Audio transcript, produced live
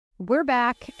We're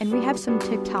back, and we have some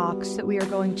TikToks that we are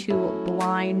going to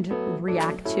blind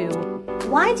react to.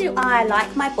 Why do I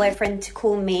like my boyfriend to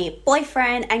call me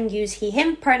boyfriend and use he,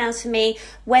 him pronouns for me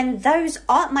when those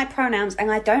aren't my pronouns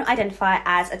and I don't identify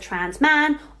as a trans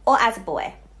man or as a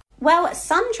boy? Well,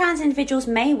 some trans individuals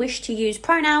may wish to use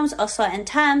pronouns or certain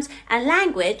terms and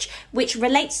language which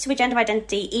relates to a gender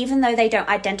identity even though they don't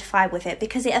identify with it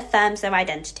because it affirms their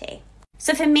identity.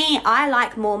 So for me, I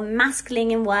like more masculine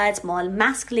in words, more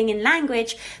masculine in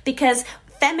language, because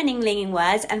feminine in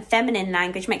words and feminine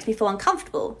language makes me feel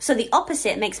uncomfortable. So the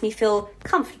opposite makes me feel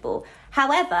comfortable.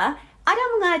 However, I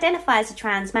don't want to identify as a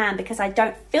trans man because I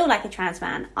don't feel like a trans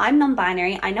man. I'm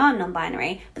non-binary, I know I'm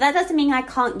non-binary, but that doesn't mean I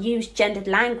can't use gendered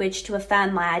language to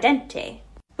affirm my identity.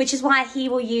 Which is why he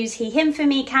will use he, him for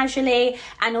me casually,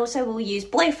 and also will use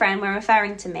boyfriend when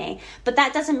referring to me. But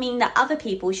that doesn't mean that other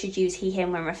people should use he,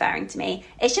 him when referring to me.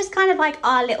 It's just kind of like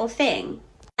our little thing.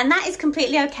 And that is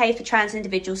completely okay for trans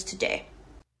individuals to do.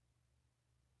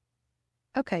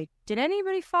 Okay, did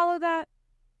anybody follow that?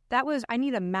 I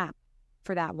need a map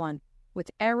for that one,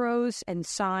 with arrows and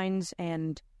signs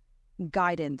and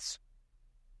guidance.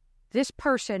 This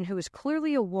person, who is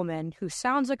clearly a woman, who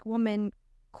sounds like a woman,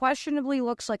 questionably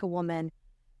looks like a woman,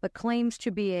 but claims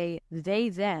to be a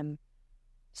they-them,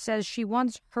 says she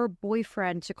wants her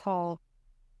boyfriend to call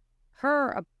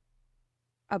her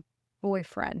a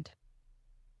boyfriend,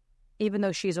 even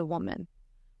though she's a woman.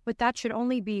 But that should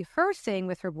only be her thing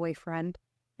with her boyfriend,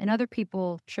 and other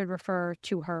people should refer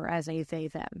to her as a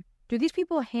they-them. Do these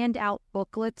people hand out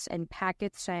booklets and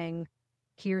packets saying,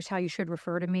 here's how you should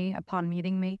refer to me upon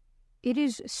meeting me? It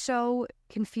is so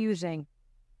confusing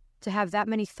to have that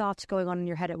many thoughts going on in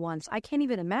your head at once. I can't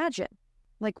even imagine.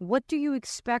 Like, what do you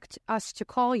expect us to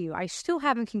call you? I still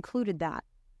haven't concluded that.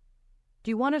 Do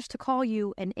you want us to call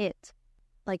you an it?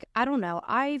 Like, I don't know.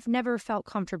 I've never felt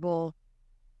comfortable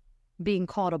being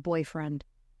called a boyfriend.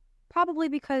 Probably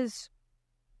because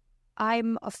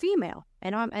I'm a female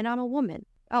and I'm a woman.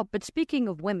 Oh, but speaking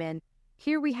of women,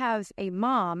 here we have a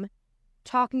mom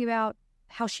talking about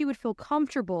how she would feel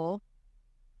comfortable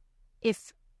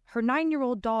if her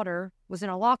 9-year-old daughter was in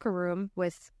a locker room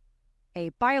with a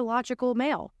biological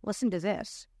male. Listen to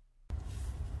this.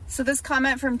 So this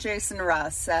comment from Jason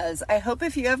Russ says, I hope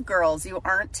if you have girls, you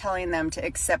aren't telling them to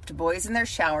accept boys in their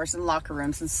showers and locker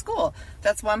rooms in school.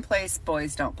 That's one place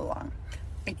boys don't belong.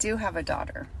 I do have a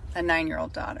daughter, a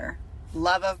 9-year-old daughter,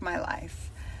 love of my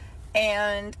life.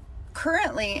 And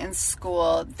currently in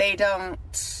school, they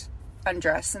don't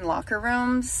undress in locker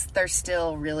rooms. They're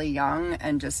still really young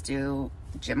and just do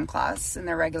gym class in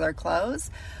their regular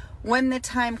clothes. When the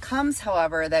time comes,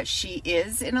 however, that she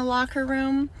is in a locker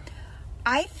room,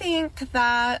 I think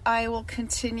that I will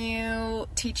continue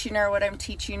teaching her what I'm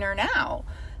teaching her now,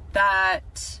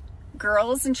 that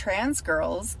girls and trans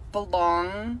girls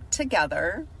belong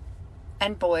together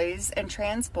and boys and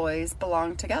trans boys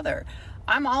belong together.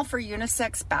 I'm all for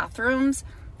unisex bathrooms.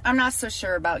 I'm not so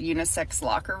sure about unisex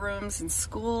locker rooms in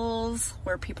schools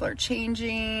where people are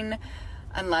changing,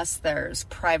 unless there's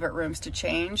private rooms to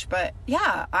change. But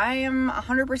yeah, I am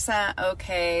 100%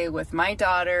 okay with my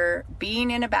daughter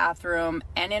being in a bathroom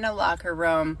and in a locker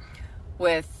room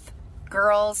with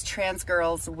girls, trans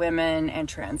girls, women, and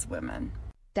trans women.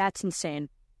 That's insane.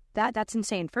 That's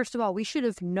insane. First of all, we should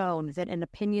have known that an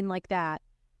opinion like that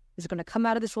is going to come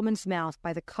out of this woman's mouth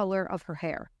by the color of her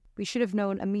hair. We should have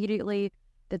known immediately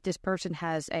that this person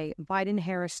has a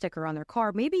Biden-Harris sticker on their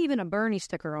car, maybe even a Bernie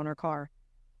sticker on her car,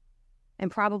 and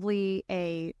probably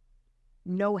a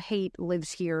no hate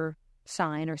lives here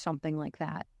sign or something like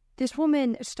that. This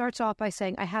woman starts off by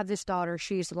saying, I have this daughter.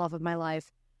 She's the love of my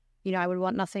life. You know, I would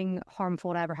want nothing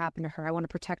harmful to ever happen to her. I want to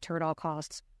protect her at all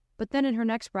costs. But then in her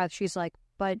next breath, she's like,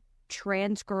 but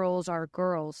trans girls are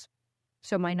girls.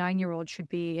 So my 9-year-old should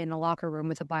be in a locker room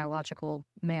with a biological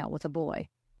male, with a boy.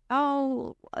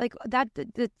 Oh, like that,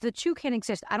 the two can't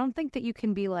exist. I don't think that you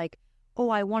can be like, oh,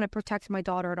 I want to protect my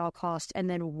daughter at all costs, and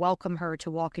then welcome her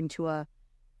to walk into a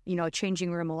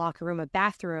changing room, a locker room, a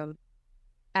bathroom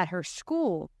at her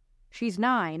school. She's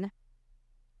 9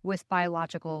 with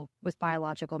biological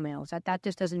males. That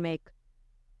just doesn't make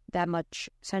that much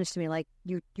sense to me. Like,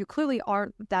 you clearly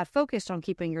aren't that focused on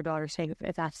keeping your daughter safe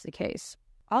if that's the case.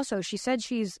 Also, she said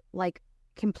she's like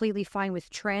completely fine with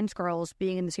trans girls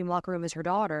being in the same locker room as her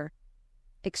daughter,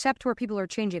 except where people are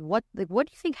changing. What do you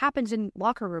think happens in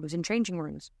locker rooms, in changing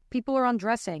rooms? People are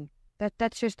undressing.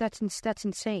 That's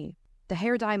insane. The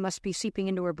hair dye must be seeping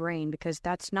into her brain because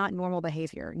that's not normal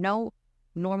behavior. No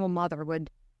normal mother would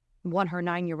want her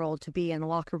 9-year-old to be in the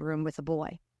locker room with a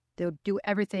boy. They would do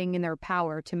everything in their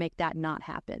power to make that not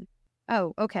happen.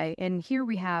 Oh, okay. And here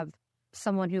we have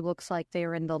someone who looks like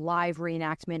they're in the live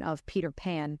reenactment of Peter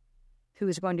Pan, who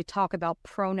is going to talk about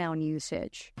pronoun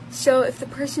usage. So if the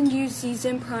person used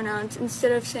Z pronouns,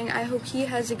 instead of saying, I hope he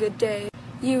has a good day,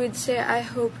 you would say, I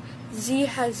hope Z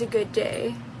has a good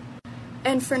day.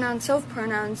 And for non-self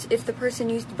pronouns, if the person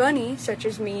used bunny, such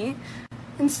as me,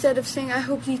 instead of saying, I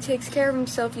hope he takes care of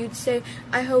himself, you'd say,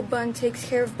 I hope Bun takes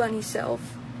care of Bunny's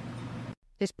self.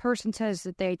 This person says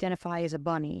that they identify as a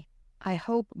bunny. I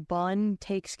hope Bun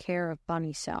takes care of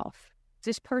Bunny's self.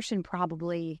 This person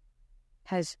probably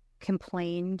has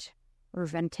complained or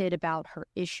vented about her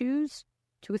issues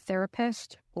to a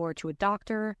therapist or to a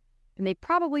doctor, and they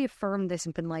probably affirmed this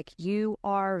and been like, you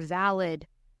are valid.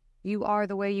 You are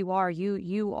the way you are.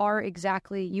 You are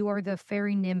the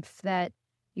fairy nymph that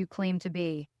you claim to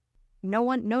be.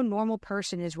 No normal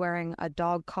person is wearing a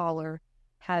dog collar,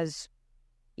 has,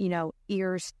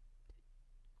 ears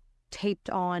taped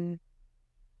on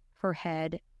her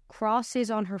head, crosses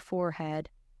on her forehead.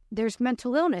 There's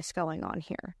mental illness going on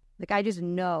here. Like, I just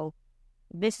know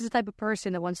this is the type of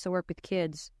person that wants to work with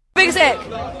kids. Biggest ick.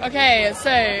 Okay,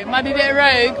 so it might be a bit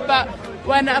rogue, but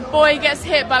when a boy gets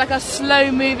hit by like a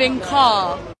slow-moving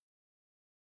car.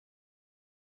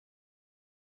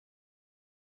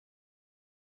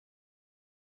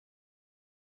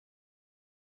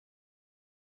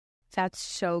 That's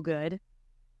so good.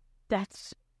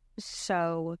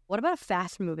 What about a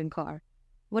fast-moving car?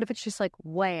 What if it's just like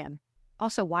wham?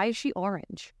 Also, why is she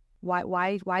orange?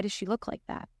 Why does she look like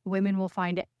that? Women will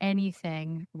find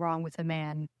anything wrong with a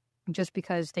man just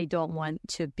because they don't want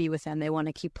to be with them. They want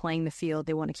to keep playing the field.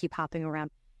 They want to keep hopping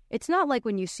around. It's not like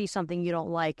when you see something you don't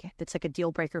like that's like a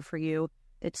deal breaker for you.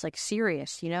 It's like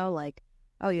serious, like,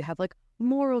 oh, you have like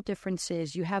moral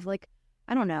differences. You have like,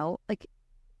 I don't know, like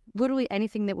literally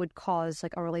anything that would cause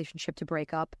like a relationship to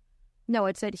break up. No,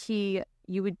 it's that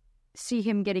you would see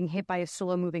him getting hit by a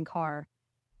slow moving car,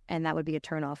 and that would be a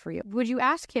turnoff for you. Would you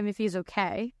ask him if he's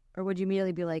okay? Or would you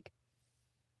immediately be like,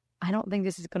 I don't think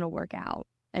this is going to work out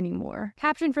anymore?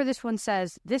 Caption for this one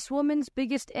says, this woman's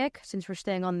biggest ick, since we're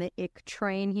staying on the ick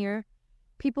train here,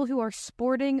 people who are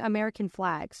sporting American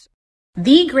flags.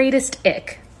 The greatest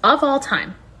ick of all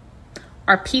time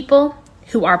are people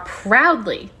who are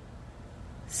proudly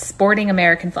sporting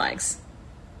American flags.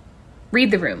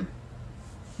 Read the room.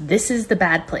 This is the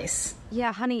bad place.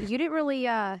 Yeah, honey, you didn't really,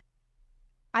 I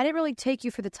didn't really take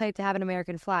you for the type to have an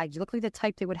American flag. You look like the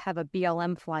type that would have a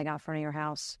BLM flag out front of your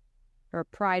house. Or a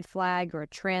pride flag, or a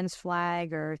trans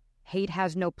flag, or hate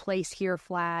has no place here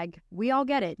flag. We all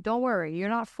get it. Don't worry. You're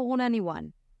not fooling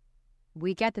anyone.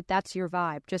 We get that that's your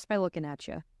vibe just by looking at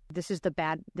you. This is the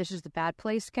bad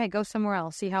place. Okay, go somewhere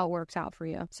else. See how it works out for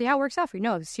you.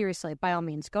 No, seriously, by all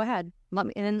means, go ahead. Let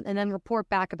me and then report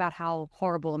back about how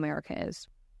horrible America is.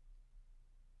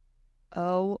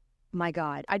 Oh my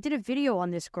God. I did a video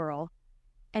on this girl,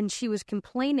 and she was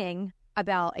complaining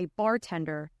about a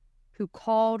bartender who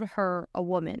called her a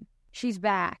woman. She's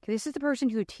back. This is the person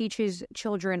who teaches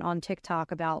children on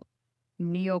TikTok about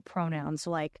neo-pronouns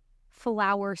like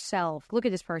flower self. Look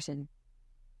at this person.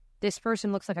 This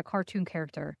person looks like a cartoon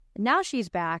character. Now she's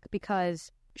back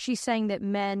because she's saying that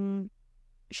men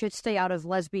should stay out of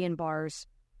lesbian bars.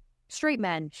 Straight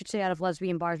men should stay out of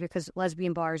lesbian bars because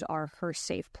lesbian bars are her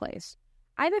safe place.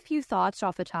 I have a few thoughts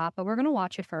off the top, but we're going to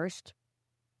watch it first.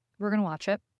 We're going to watch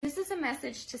it. This is a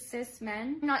message to cis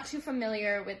men. I'm not too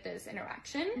familiar with this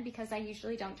interaction because I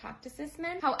usually don't talk to cis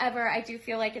men. However, I do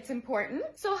feel like it's important.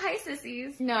 So hi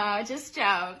sissies. No, just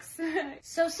jokes.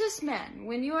 So cis men,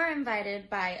 when you are invited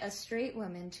by a straight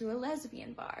woman to a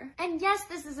lesbian bar, and yes,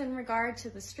 this is in regard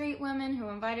to the straight woman who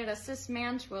invited a cis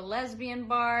man to a lesbian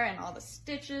bar and all the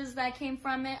stitches that came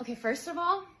from it. Okay, first of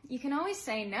all, you can always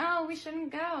say, no, we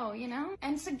shouldn't go,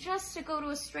 and suggest to go to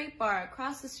a straight bar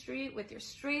across the street with your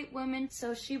straight woman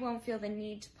so she won't feel the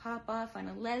need to pop off on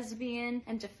a lesbian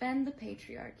and defend the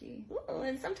patriarchy. Ooh,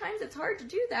 and sometimes it's hard to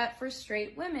do that for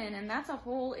straight women, and that's a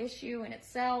whole issue in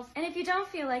itself. And if you don't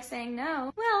feel like saying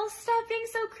no, well, stop being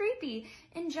so creepy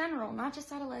in general, not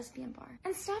just at a lesbian bar.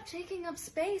 And stop taking up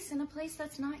space in a place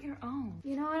that's not your own.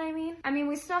 You know what I mean? I mean,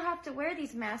 we still have to wear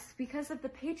these masks because of the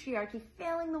patriarchy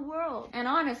failing the world. And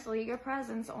honestly, your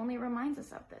presence only reminds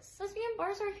us of this. Lesbian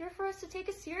bars are here for us to take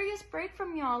a serious break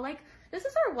from y'all. Like, this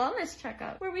is our wellness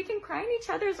checkup, where we can cry in each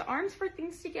other's arms for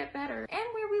things to get better, and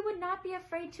where we would not be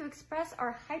afraid to express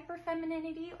our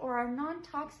hyper-femininity or our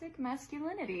non-toxic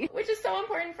masculinity, which is so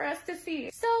important for us to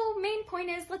see. So, main point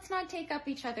is, let's not take up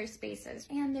each other's spaces.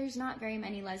 And there's not very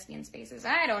many lesbian spaces.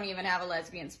 I don't even have a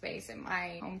lesbian space in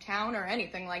my hometown or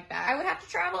anything like that. I would have to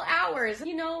travel hours.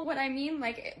 You know what I mean?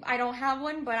 Like, I don't have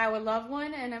one, but I would love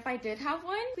one, and if I did have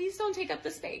one, please don't take up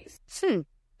the space.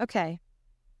 Okay.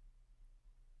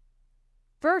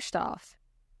 First off,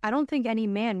 I don't think any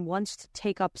man wants to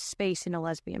take up space in a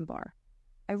lesbian bar.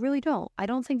 I really don't. I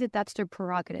don't think that that's their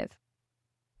prerogative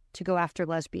to go after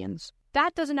lesbians.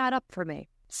 That doesn't add up for me.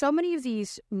 So many of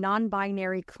these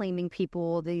non-binary claiming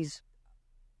people, these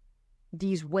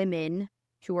women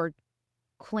who are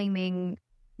claiming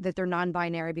that they're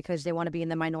non-binary because they want to be in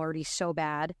the minority so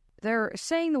bad, they're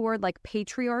saying the word like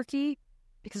patriarchy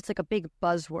because it's like a big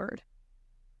buzzword.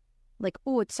 Like,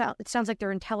 oh, it sounds like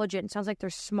they're intelligent. It sounds like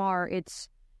they're smart. It's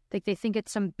like they think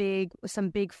it's some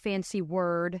big fancy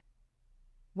word,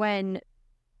 when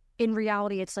in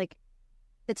reality it's like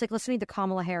listening to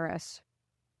Kamala Harris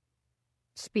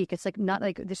speak. It's like, not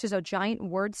like, this is a giant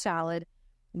word salad.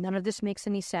 None of this makes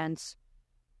any sense.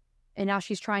 And now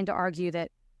she's trying to argue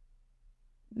that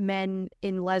men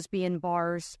in lesbian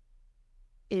bars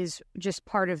is just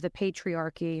part of the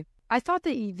patriarchy. I thought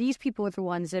that these people are the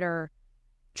ones that are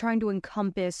trying to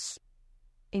encompass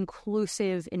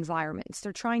inclusive environments.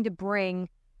 They're trying to bring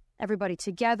everybody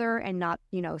together and not,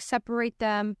 separate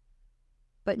them.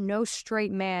 But no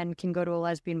straight man can go to a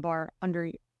lesbian bar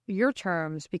under your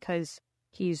terms because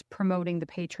he's promoting the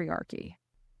patriarchy.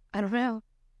 I don't know.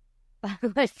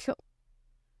 Like,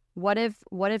 what if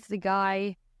the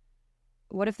guy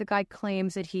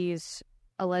claims that he's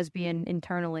a lesbian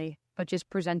internally, but just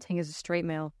presenting as a straight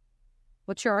male?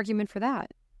 What's your argument for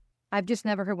that? I've just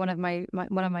never heard one of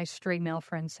my straight male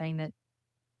friends saying that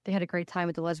they had a great time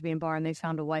at the lesbian bar and they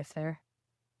found a wife there.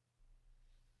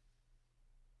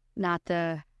 Not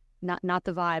the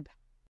vibe.